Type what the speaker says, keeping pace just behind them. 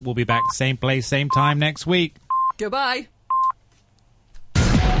We'll be back same place, same time next week. Goodbye.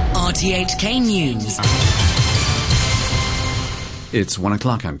 RTHK News. It's 1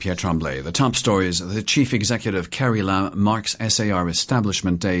 o'clock. I'm Pierre Tremblay. The top stories. The Chief Executive, Carrie Lam, marks SAR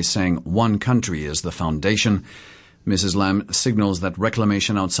Establishment Day, saying one country is the foundation. Mrs. Lam signals that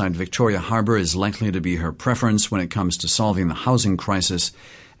reclamation outside Victoria Harbour is likely to be her preference when it comes to solving the housing crisis,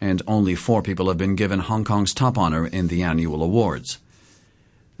 and only 4 people have been given Hong Kong's top honour in the annual awards.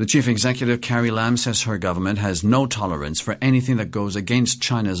 The Chief Executive, Carrie Lam, says her government has no tolerance for anything that goes against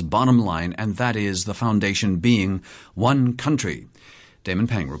China's bottom line, and that is the foundation being one country. Damon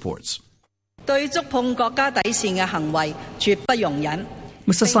Pang reports.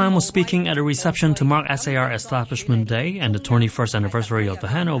 Mrs. Lam was speaking at a reception to mark SAR Establishment Day and the 21st anniversary of the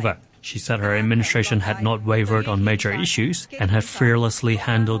handover. She said her administration had not wavered on major issues and had fearlessly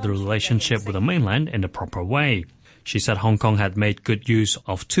handled the relationship with the mainland in the proper way. She said Hong Kong had made good use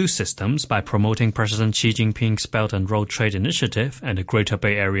of 2 systems by promoting President Xi Jinping's Belt and Road Trade Initiative and the Greater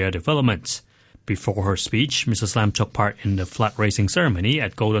Bay Area developments. Before her speech, Mrs. Lam took part in the flag-raising ceremony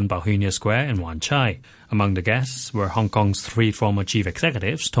at Golden Bauhinia Square in Wan Chai. Among the guests were Hong Kong's 3 former chief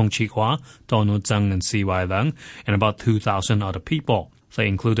executives, Tung Chee Hwa, Donald Tsang and C.Y. Leung, and about 2,000 other people. They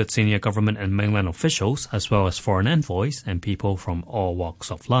included senior government and mainland officials, as well as foreign envoys and people from all walks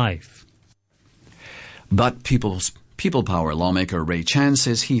of life. But People Power lawmaker Ray Chan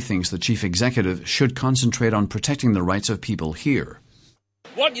says he thinks the chief executive should concentrate on protecting the rights of people here.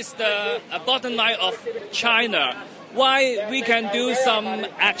 What is the bottom line of China? Why we can do some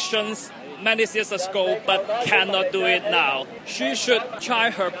actions many years ago but cannot do it now? She should try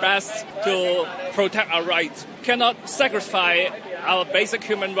her best to protect our rights. Cannot sacrifice our basic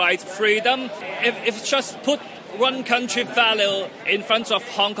human rights, freedom. If just put one country value in front of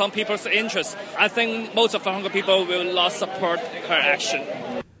Hong Kong people's interests, I think most of the Hong Kong people will not support her action.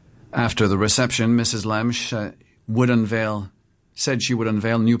 After the reception, Mrs. Lam said she would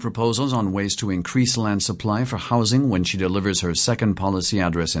unveil new proposals on ways to increase land supply for housing when she delivers her second policy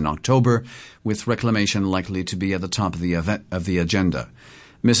address in October, with reclamation likely to be at the top of the agenda.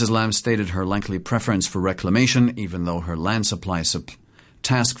 Mrs. Lam stated her likely preference for reclamation, even though her land supply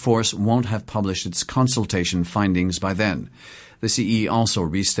task force won't have published its consultation findings by then. The CE also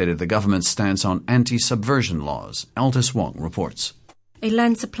restated the government's stance on anti-subversion laws. Altus Wong reports. A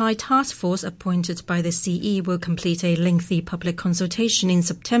land supply task force appointed by the CE will complete a lengthy public consultation in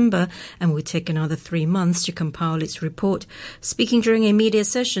September and will take another 3 months to compile its report. Speaking during a media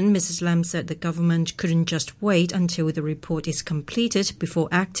session, Mrs. Lam said the government couldn't just wait until the report is completed before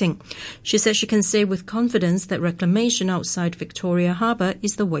acting. She said she can say with confidence that reclamation outside Victoria Harbour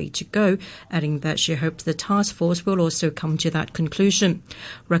is the way to go, adding that she hopes the task force will also come to that conclusion.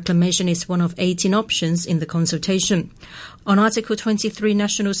 Reclamation is one of 18 options in the consultation. On Article 23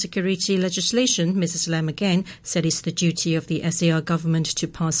 national security legislation, Mrs. Lam again said it's the duty of the SAR government to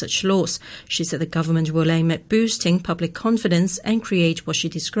pass such laws. She said the government will aim at boosting public confidence and create what she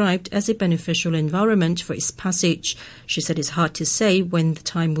described as a beneficial environment for its passage. She said it's hard to say when the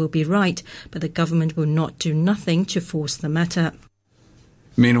time will be right, but the government will not do nothing to force the matter.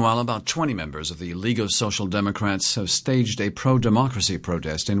 Meanwhile, about 20 members of the League of Social Democrats have staged a pro-democracy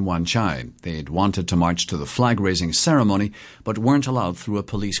protest in Wan Chai. They'd wanted to march to the flag-raising ceremony, but weren't allowed through a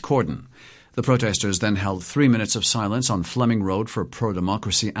police cordon. The protesters then held 3 minutes of silence on Fleming Road for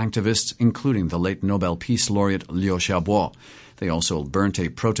pro-democracy activists, including the late Nobel Peace Laureate Liu Xiaobo. They also burnt a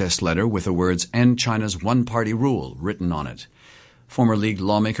protest letter with the words "End China's One-Party Rule" written on it. Former League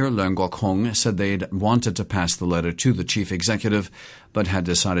lawmaker Leung Kwok-hong said they'd wanted to pass the letter to the chief executive, but had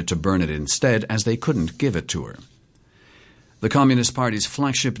decided to burn it instead as they couldn't give it to her. The Communist Party's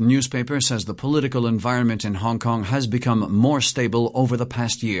flagship newspaper says the political environment in Hong Kong has become more stable over the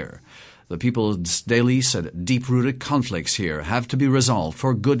past year. The People's Daily said deep-rooted conflicts here have to be resolved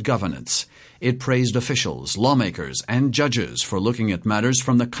for good governance. It praised officials, lawmakers, and judges for looking at matters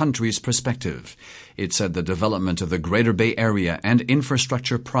from the country's perspective. It said the development of the Greater Bay Area and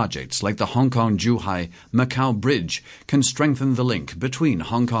infrastructure projects like the Hong Kong-Zhuhai-Macau Bridge can strengthen the link between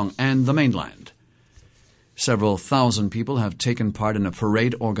Hong Kong and the mainland. Several thousand people have taken part in a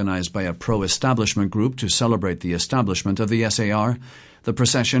parade organized by a pro-establishment group to celebrate the establishment of the SAR. The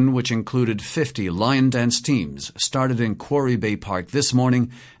procession, which included 50 lion dance teams, started in Quarry Bay Park this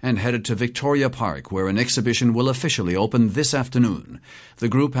morning and headed to Victoria Park, where an exhibition will officially open this afternoon. The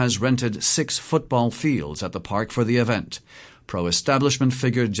group has rented 6 football fields at the park for the event. Pro-establishment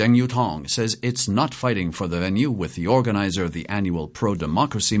figure Zheng Yutong says it's not fighting for the venue with the organizer of the annual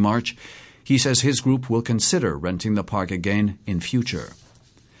Pro-Democracy March. He says his group will consider renting the park again in future.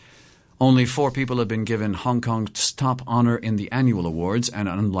 Only 4 people have been given Hong Kong's top honour in the annual awards, and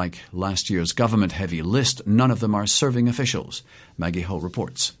unlike last year's government-heavy list, none of them are serving officials. Maggie Ho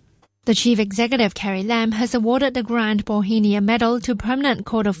reports. The Chief Executive, Carrie Lam, has awarded the Grand Bauhinia Medal to Permanent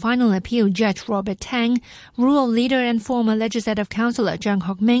Court of Final Appeal Judge Robert Tang, rural leader and former Legislative Councillor Zhang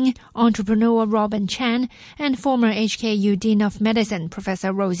Hock-Ming, entrepreneur Robin Chan, and former HKU Dean of Medicine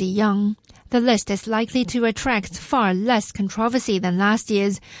Professor Rosie Young. The list is likely to attract far less controversy than last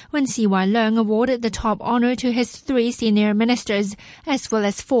year's, when CY Leung awarded the top honour to his 3 senior ministers, as well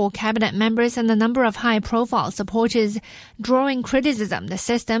as 4 cabinet members and a number of high-profile supporters, drawing criticism the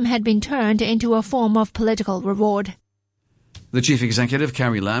system had been turned into a form of political reward. The Chief Executive,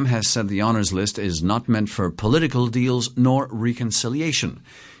 Carrie Lam, has said the honours list is not meant for political deals nor reconciliation.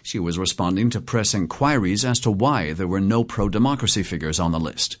 She was responding to press inquiries as to why there were no pro-democracy figures on the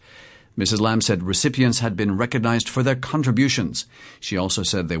list. Mrs. Lam said recipients had been recognized for their contributions. She also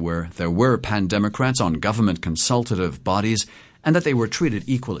said there were pan-Democrats on government consultative bodies and that they were treated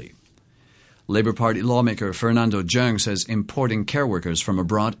equally. Labour Party lawmaker Fernando Cheung says importing care workers from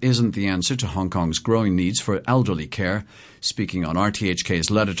abroad isn't the answer to Hong Kong's growing needs for elderly care. Speaking on RTHK's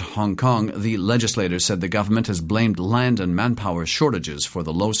letter to Hong Kong, the legislator said the government has blamed land and manpower shortages for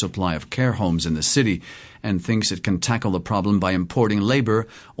the low supply of care homes in the city and thinks it can tackle the problem by importing labour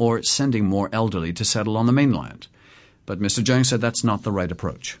or sending more elderly to settle on the mainland. But Mr. Cheung said that's not the right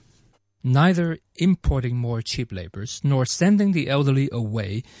approach. Neither importing more cheap labourers nor sending the elderly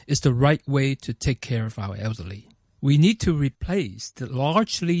away is the right way to take care of our elderly. We need to replace the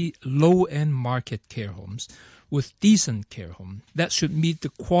largely low-end market care homes with decent care homes that should meet the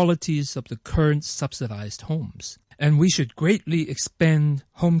qualities of the current subsidized homes. And we should greatly expand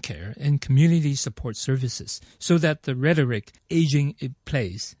home care and community support services so that the rhetoric aging in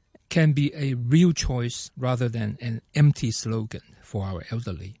place can be a real choice rather than an empty slogan for our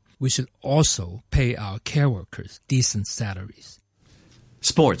elderly. We should also pay our care workers decent salaries.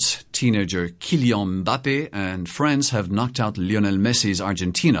 Sports. Teenager Kylian Mbappe and friends have knocked out Lionel Messi's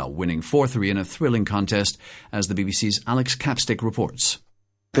Argentina, winning 4-3 in a thrilling contest, as the BBC's Alex Capstick reports.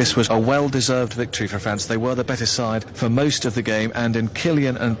 This was a well-deserved victory for France. They were the better side for most of the game, and in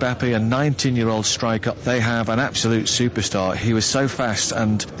Kylian Mbappe, a 19-year-old striker, they have an absolute superstar. He was so fast,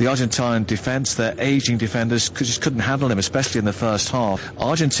 and the Argentine defence, their ageing defenders, just couldn't handle him, especially in the first half.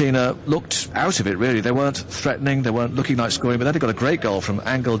 Argentina looked out of it, really. They weren't threatening, they weren't looking like scoring, but then they got a great goal from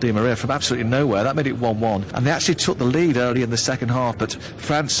Angel Di Maria from absolutely nowhere. That made it 1-1, and they actually took the lead early in the second half, but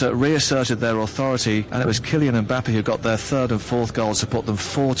France reasserted their authority, and it was Kylian Mbappe who got their 3rd and 4th goals to put them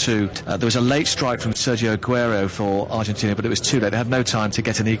 4-2. There was a late strike from Sergio Aguero for Argentina, but it was too late. They had no time to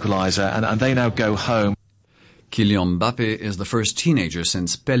get an equaliser, and they now go home. Kylian Mbappe is the first teenager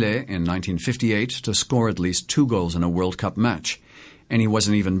since Pelé in 1958 to score at least 2 goals in a World Cup match. And he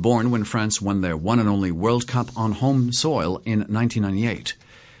wasn't even born when France won their one and only World Cup on home soil in 1998.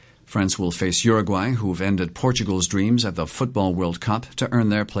 France will face Uruguay, who've ended Portugal's dreams at the Football World Cup, to earn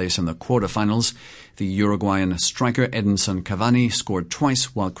their place in the quarter-finals. The Uruguayan striker Edinson Cavani scored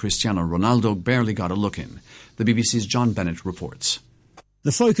twice, while Cristiano Ronaldo barely got a look in. The BBC's John Bennett reports.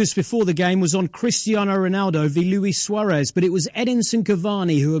 The focus before the game was on Cristiano Ronaldo v Luis Suarez, but it was Edinson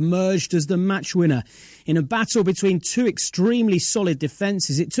Cavani who emerged as the match winner. In a battle between 2 extremely solid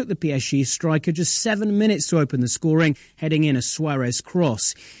defences, it took the PSG striker just 7 minutes to open the scoring, heading in a Suarez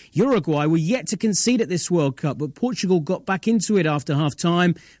cross. Uruguay were yet to concede at this World Cup, but Portugal got back into it after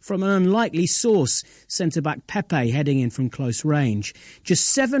half-time from an unlikely source, centre-back Pepe heading in from close range. Just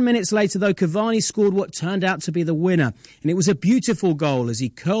 7 minutes later, though, Cavani scored what turned out to be the winner, and it was a beautiful goal as he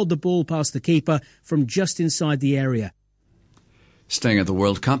curled the ball past the keeper from just inside the area. Staying at the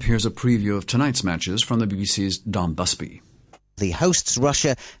World Cup, here's a preview of tonight's matches from the BBC's Don Busby. The hosts,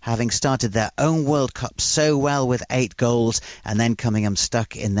 Russia, having started their own World Cup so well with 8 goals and then coming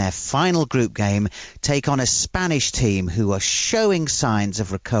unstuck in their final group game, take on a Spanish team who are showing signs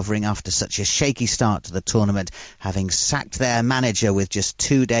of recovering after such a shaky start to the tournament, having sacked their manager with just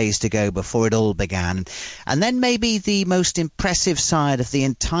 2 days to go before it all began. And then maybe the most impressive side of the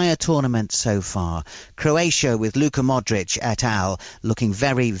entire tournament so far, Croatia with Luka Modric et al. Looking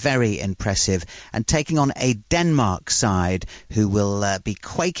very, very impressive, and taking on a Denmark side who will be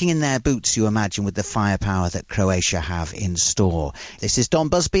quaking in their boots, you imagine, with the firepower that Croatia have in store. This is Don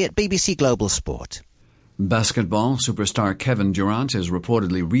Busby at BBC Global Sport. Basketball superstar Kevin Durant is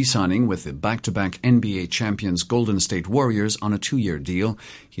reportedly re-signing with the back-to-back NBA champions Golden State Warriors on a 2-year deal.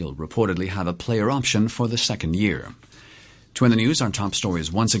 He'll reportedly have a player option for the 2nd year. To end the news, our top stories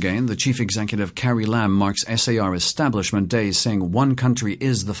once again. The Chief Executive Carrie Lam marks SAR Establishment Day, saying one country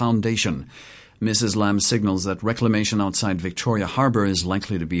is the foundation. Mrs. Lam signals that reclamation outside Victoria Harbour is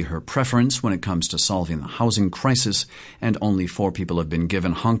likely to be her preference when it comes to solving the housing crisis, and only 4 people have been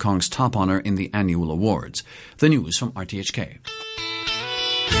given Hong Kong's top honour in the annual awards. The news from RTHK.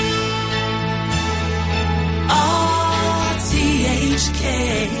 RTHK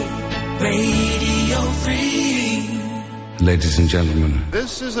Radio 3. Ladies and gentlemen,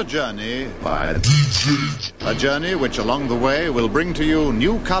 this is a journey by a DJ. A journey which along the way will bring to you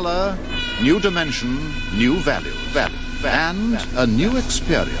new color, new dimension, new value, and a new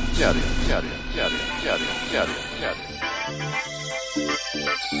experience.